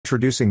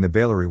Introducing the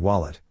Baellery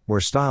wallet,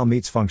 where style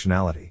meets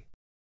functionality.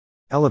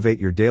 Elevate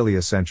your daily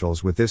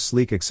essentials with this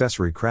sleek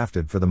accessory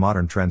crafted for the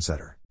modern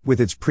trendsetter. With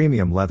its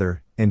premium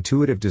leather,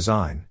 intuitive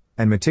design,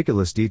 and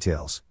meticulous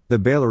details, the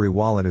Baellery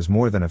wallet is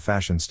more than a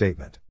fashion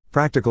statement.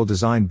 Practical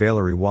design.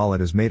 Baellery wallet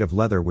is made of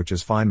leather, which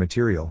is fine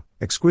material,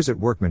 exquisite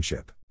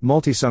workmanship.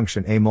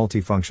 Multifunction. A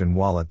multifunction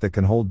wallet that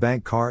can hold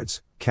bank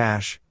cards,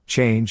 cash,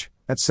 change,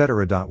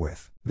 etc.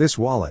 With this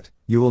wallet,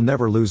 you will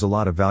never lose a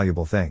lot of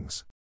valuable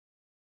things.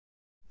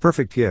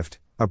 Perfect gift,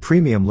 a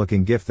premium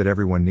looking gift that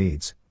everyone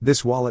needs.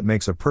 This wallet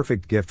makes a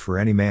perfect gift for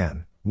any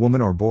man, woman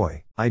or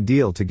boy,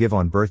 ideal to give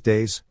on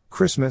birthdays,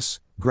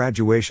 Christmas,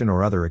 graduation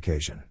or other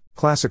occasion.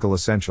 Classical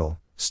essential,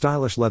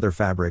 stylish leather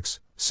fabrics,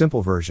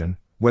 simple version,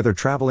 whether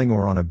traveling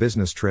or on a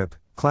business trip,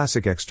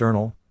 classic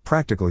external,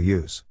 practical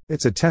use.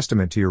 It's a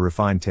testament to your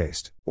refined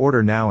taste.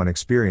 Order now and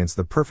experience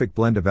the perfect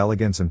blend of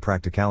elegance and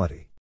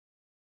practicality.